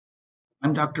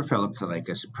I'm Dr. Philip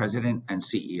Toleikis, President and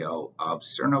CEO of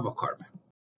Sernova Corp.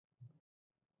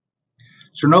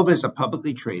 Sernova is a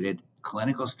publicly traded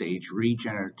clinical stage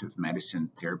regenerative medicine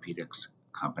therapeutics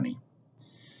company.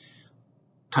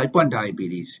 Type 1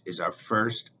 diabetes is our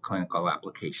first clinical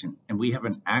application, and we have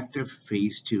an active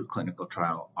phase 2 clinical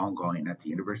trial ongoing at the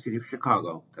University of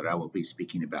Chicago that I will be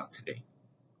speaking about today.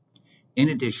 In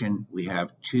addition, we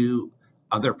have 2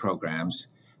 other programs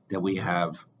that we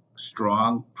have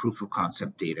strong proof of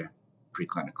concept data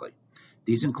preclinically.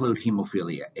 These include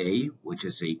hemophilia A, which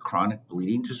is a chronic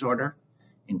bleeding disorder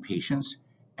in patients,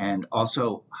 and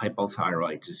also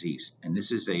hypothyroid disease. And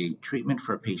this is a treatment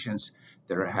for patients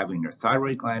that are having their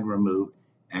thyroid gland removed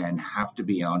and have to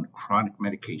be on chronic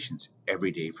medications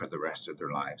every day for the rest of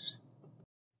their lives.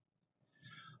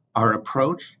 Our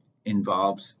approach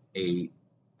involves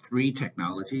 3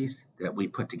 technologies that we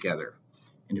put together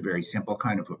in a very simple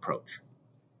kind of approach.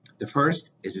 The first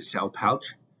is a cell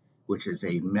pouch, which is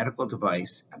a medical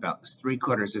device about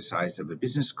 3/4 the size of a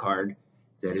business card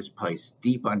that is placed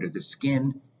deep under the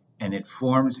skin, and it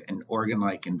forms an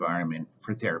organ-like environment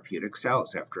for therapeutic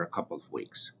cells after a couple of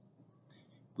weeks.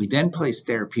 We then place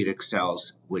therapeutic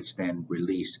cells, which then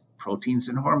release proteins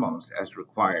and hormones as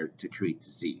required to treat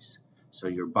disease. So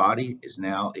your body is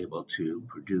now able to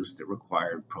produce the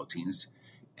required proteins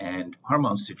and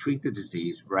hormones to treat the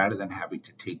disease rather than having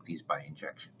to take these by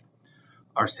injection.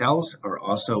 Our cells are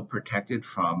also protected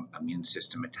from immune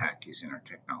system attack using our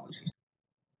technologies.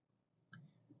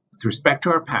 With respect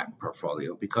to our patent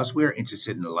portfolio, because we are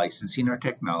interested in licensing our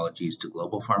technologies to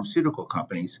global pharmaceutical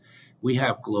companies, we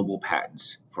have global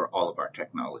patents for all of our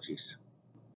technologies.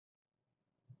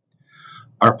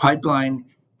 Our pipeline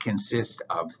consists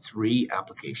of 3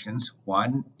 applications.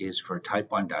 One is for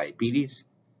type 1 diabetes,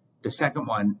 the second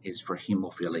one is for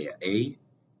hemophilia A,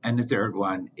 and the third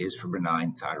one is for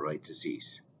benign thyroid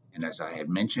disease. And as I had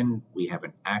mentioned, we have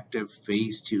an active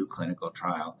phase 2 clinical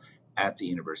trial at the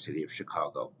University of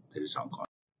Chicago that is ongoing.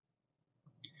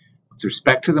 With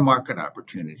respect to the market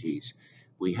opportunities,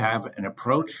 we have an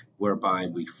approach whereby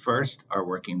we first are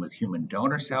working with human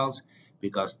donor cells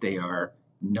because they are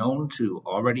known to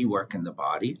already work in the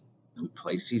body. We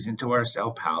place these into our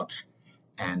cell pouch,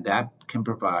 and that can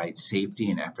provide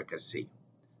safety and efficacy.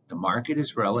 The market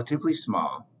is relatively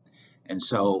small, and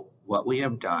so what we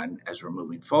have done as we're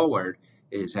moving forward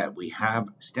is that we have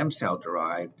stem cell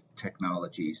derived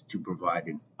technologies to provide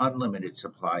an unlimited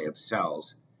supply of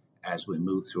cells as we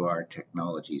move through our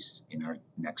technologies in our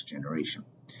next generation.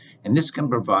 And this can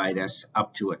provide us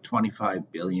up to a $25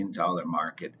 billion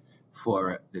market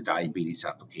for the diabetes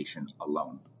application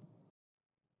alone.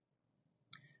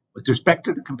 With respect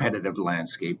to the competitive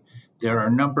landscape, there are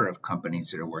a number of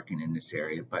companies that are working in this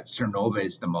area, but Sernova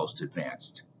is the most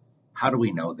advanced. How do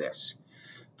we know this?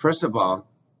 First of all,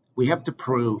 we have to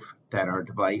prove that our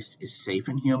device is safe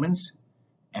in humans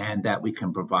and that we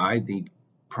can provide the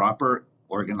proper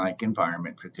organ-like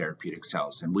environment for therapeutic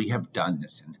cells. And we have done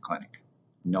this in the clinic.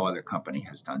 No other company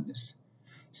has done this.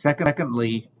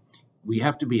 Secondly, we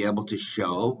have to be able to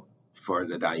show for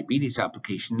the diabetes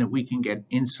application that we can get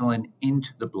insulin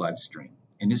into the bloodstream.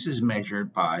 And this is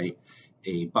measured by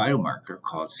a biomarker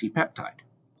called C-peptide.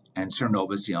 And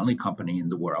Sernova is the only company in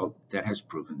the world that has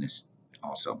proven this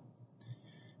also.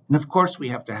 And of course, we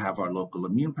have to have our local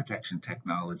immune protection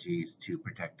technologies to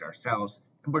protect our cells,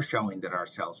 and we're showing that our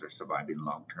cells are surviving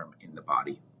long-term in the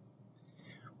body.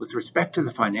 With respect to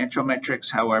the financial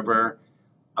metrics, however,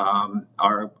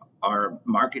 our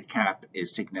market cap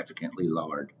is significantly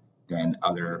lowered than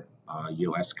other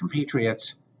U.S.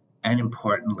 compatriots, and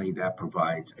importantly, that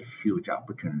provides a huge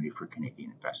opportunity for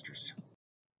Canadian investors.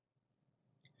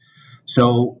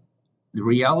 So the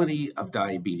reality of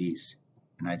diabetes,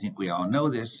 and I think we all know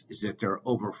this, is that there are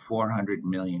over 400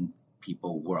 million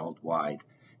people worldwide,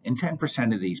 and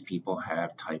 10% of these people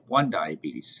have type 1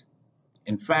 diabetes.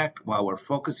 In fact, while we're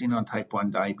focusing on type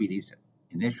 1 diabetes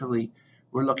initially,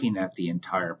 we're looking at the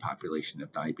entire population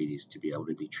of diabetes to be able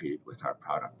to be treated with our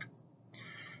product.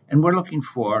 And we're looking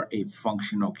for a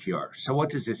functional cure. So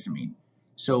what does this mean?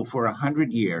 So for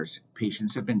 100 years,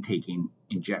 patients have been taking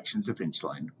injections of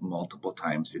insulin multiple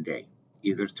times a day,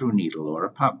 either through a needle or a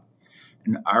pump.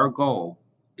 And our goal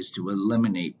is to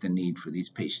eliminate the need for these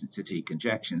patients to take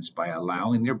injections by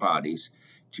allowing their bodies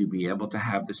to be able to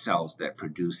have the cells that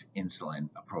produce insulin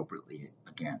appropriately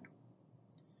again.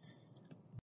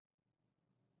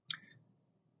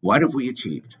 What have we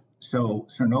achieved? So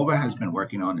Sernova has been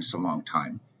working on this a long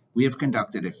time. We have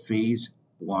conducted a phase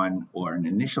 1 or an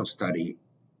initial study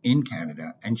in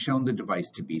Canada and shown the device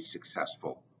to be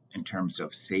successful in terms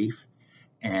of safe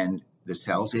and the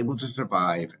cells able to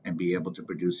survive and be able to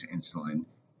produce insulin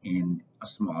in a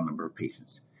small number of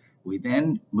patients. We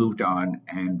then moved on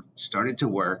and started to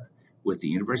work with the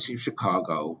University of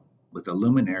Chicago with a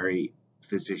luminary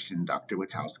physician, Dr.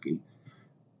 Witowski,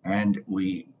 and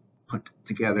we put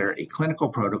together a clinical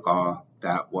protocol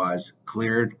that was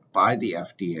cleared by the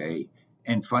FDA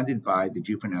and funded by the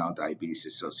Juvenile Diabetes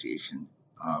Association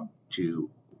to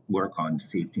work on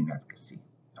safety and efficacy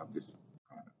of this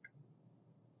product.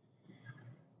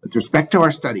 With respect to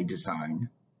our study design,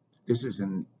 this is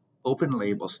an open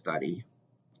label study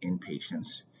in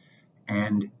patients,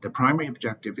 and the primary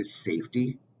objective is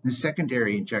safety. The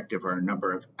secondary objective are a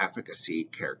number of efficacy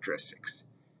characteristics.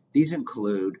 These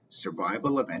include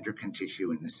survival of endocrine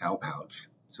tissue in the cell pouch,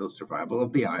 so survival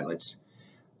of the islets,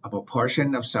 a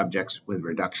proportion of subjects with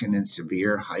reduction in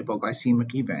severe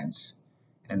hypoglycemic events,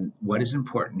 and what is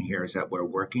important here is that we're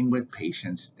working with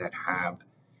patients that have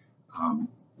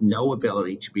no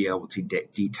ability to be able to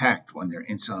detect when their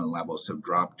insulin levels have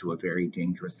dropped to a very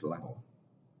dangerous level.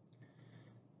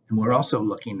 And we're also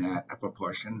looking at a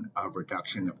proportion of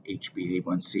reduction of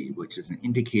HbA1c, which is an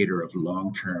indicator of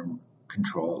long-term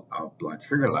control of blood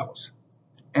sugar levels.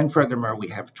 And furthermore, we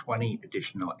have 20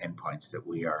 additional endpoints that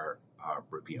we are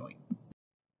reviewing.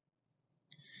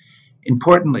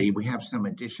 Importantly, we have some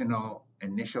additional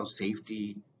initial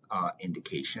safety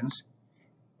indications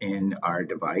in our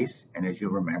device. And as you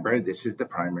remember, this is the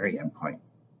primary endpoint.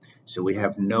 So we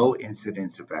have no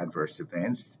incidence of adverse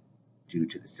events due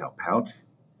to the cell pouch.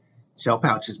 Cell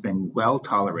pouch has been well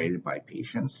tolerated by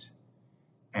patients,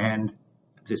 and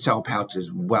the cell pouch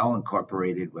is well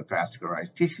incorporated with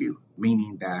vascularized tissue,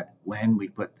 meaning that when we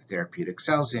put the therapeutic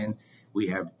cells in, we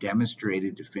have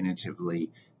demonstrated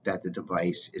definitively that the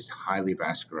device is highly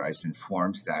vascularized and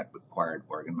forms that required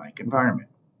organ-like environment.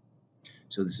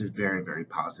 So this is very, very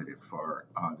positive for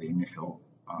the initial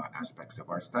aspects of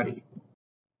our study.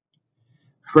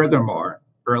 Furthermore,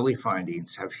 early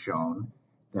findings have shown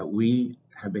that we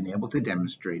have been able to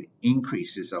demonstrate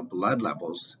increases of blood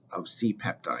levels of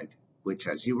C-peptide, which,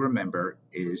 as you remember,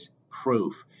 is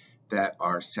proof that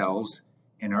our cells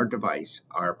in our device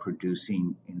are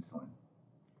producing insulin.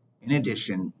 In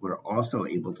addition, we're also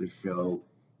able to show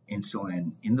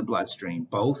insulin in the bloodstream,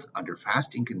 both under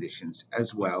fasting conditions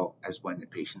as well as when the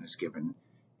patient is given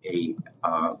a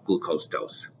glucose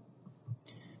dose.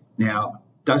 Now,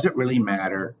 does it really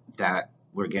matter that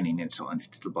we're getting insulin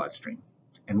into the bloodstream?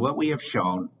 And what we have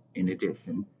shown, in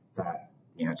addition, that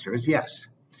the answer is yes.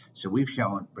 So we've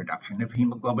shown reduction of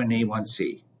hemoglobin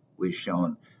A1c. We've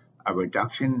shown a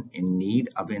reduction in need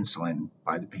of insulin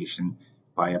by the patient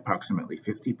by approximately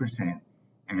 50%.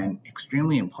 And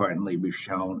extremely importantly, we've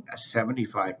shown a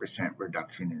 75%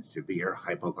 reduction in severe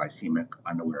hypoglycemic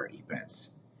unaware events.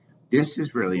 This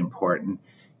is really important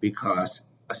because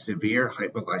a severe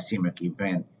hypoglycemic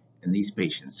event in these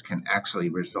patients can actually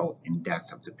result in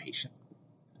death of the patient.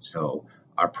 So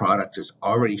our product is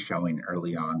already showing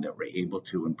early on that we're able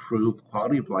to improve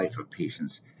quality of life of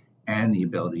patients and the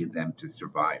ability of them to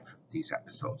survive these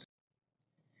episodes.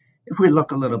 If we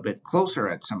look a little bit closer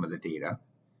at some of the data,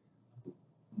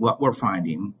 what we're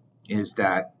finding is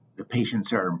that the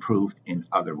patients are improved in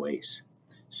other ways.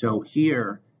 So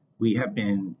here we have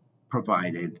been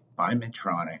provided by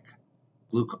Medtronic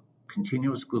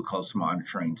continuous glucose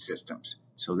monitoring systems.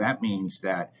 So that means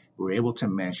that we're able to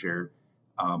measure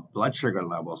blood sugar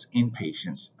levels in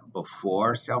patients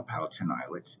before cell pouch and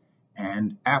islets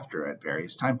and after at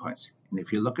various time points. And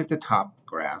if you look at the top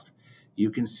graph, you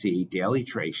can see daily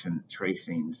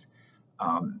tracings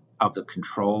of the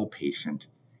control patient.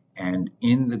 And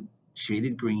in the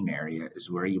shaded green area is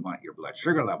where you want your blood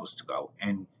sugar levels to go.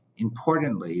 And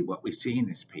importantly, what we see in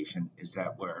this patient is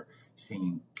that we're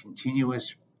seeing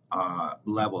continuous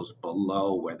levels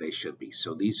below where they should be.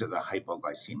 So these are the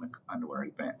hypoglycemic unaware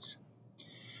events.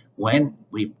 When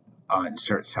we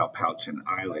insert cell pouch and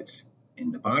islets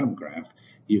in the bottom graph,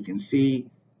 you can see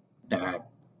that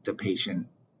the patient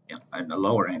on the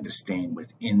lower end is staying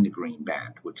within the green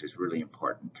band, which is really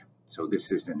important. So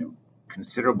this is a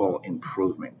considerable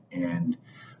improvement in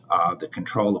the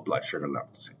control of blood sugar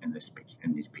levels in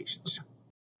these patients.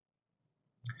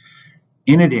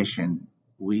 In addition,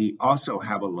 we also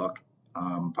have a look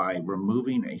by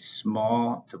removing a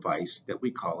small device that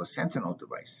we call a Sentinel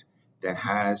device that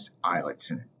has islets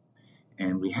in it.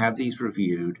 And we have these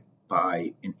reviewed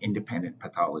by an independent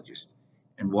pathologist.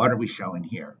 And what are we showing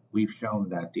here? We've shown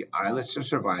that the islets are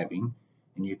surviving,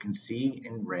 and you can see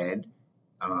in red,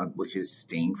 which is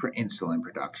stained for insulin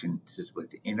production. This is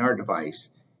within our device.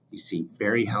 You see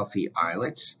very healthy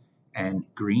islets, and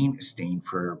green is stained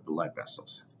for blood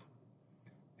vessels.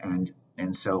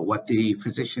 And so what the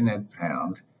physician had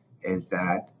found is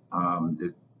that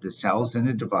the cells in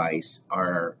the device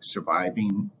are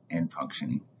surviving and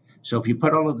functioning. So if you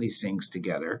put all of these things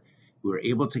together, we're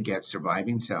able to get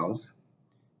surviving cells.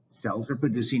 Cells are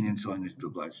producing insulin into the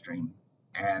bloodstream,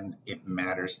 and it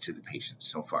matters to the patient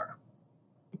so far.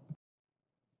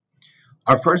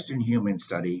 Our first in-human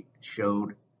study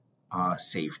showed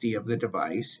safety of the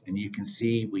device, and you can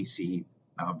see we see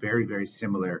very, very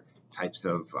similar types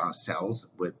of cells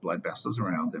with blood vessels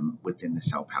around them within the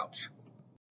cell pouch.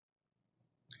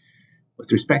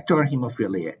 With respect to our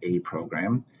hemophilia A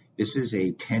program, this is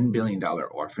a $10 billion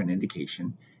orphan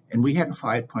indication, and we had a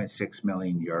 5.6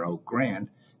 million euro grant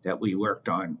that we worked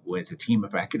on with a team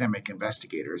of academic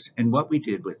investigators. And what we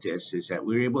did with this is that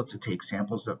we were able to take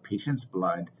samples of patients'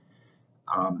 blood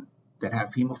that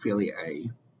have hemophilia A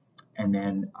and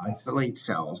then isolate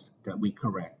cells that we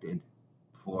corrected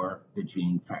for the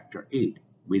gene factor VIII.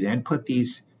 We then put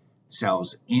these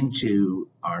cells into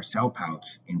our cell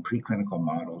pouch in preclinical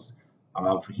models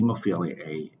of hemophilia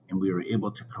A, and we were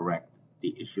able to correct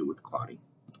the issue with clotting.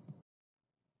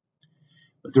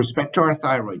 With respect to our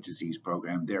thyroid disease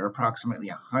program, there are approximately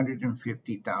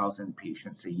 150,000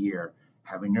 patients a year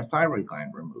having their thyroid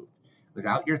gland removed.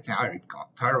 Without your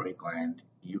thyroid gland,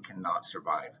 you cannot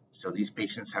survive. So these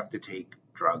patients have to take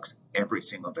drugs every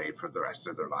single day for the rest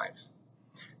of their lives.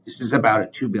 This is about a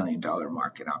 $2 billion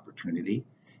market opportunity.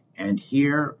 And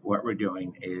here, what we're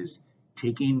doing is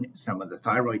taking some of the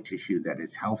thyroid tissue that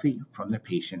is healthy from the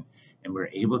patient, and we're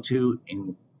able to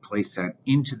place that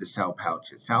into the cell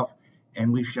pouch itself.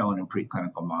 And we've shown in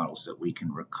preclinical models that we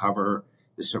can recover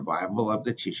the survival of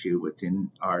the tissue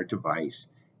within our device,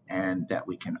 and that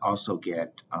we can also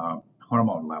get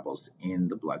hormone levels in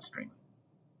the bloodstream,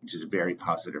 which is a very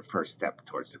positive first step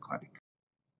towards the clinic.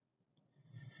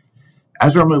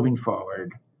 As we're moving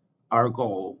forward, our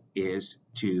goal is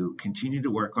to continue to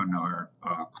work on our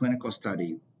clinical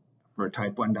study for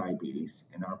type 1 diabetes,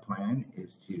 and our plan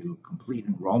is to complete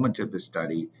enrollment of the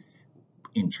study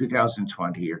in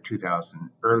 2020 or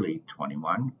early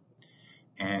 21,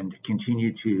 and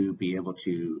continue to be able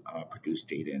to produce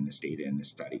data in this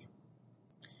study.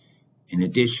 In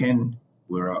addition,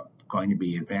 we're going to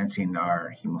be advancing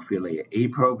our hemophilia A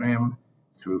program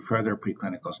through further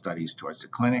preclinical studies towards the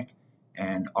clinic,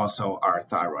 and also our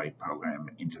thyroid program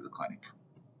into the clinic.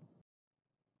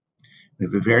 We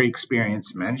have a very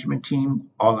experienced management team,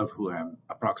 all of who have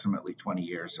approximately 20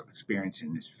 years of experience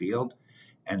in this field.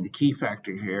 And the key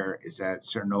factor here is that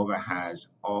Sernova has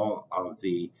all of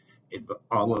the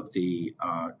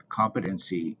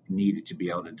competency needed to be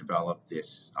able to develop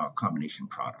this combination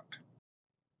product.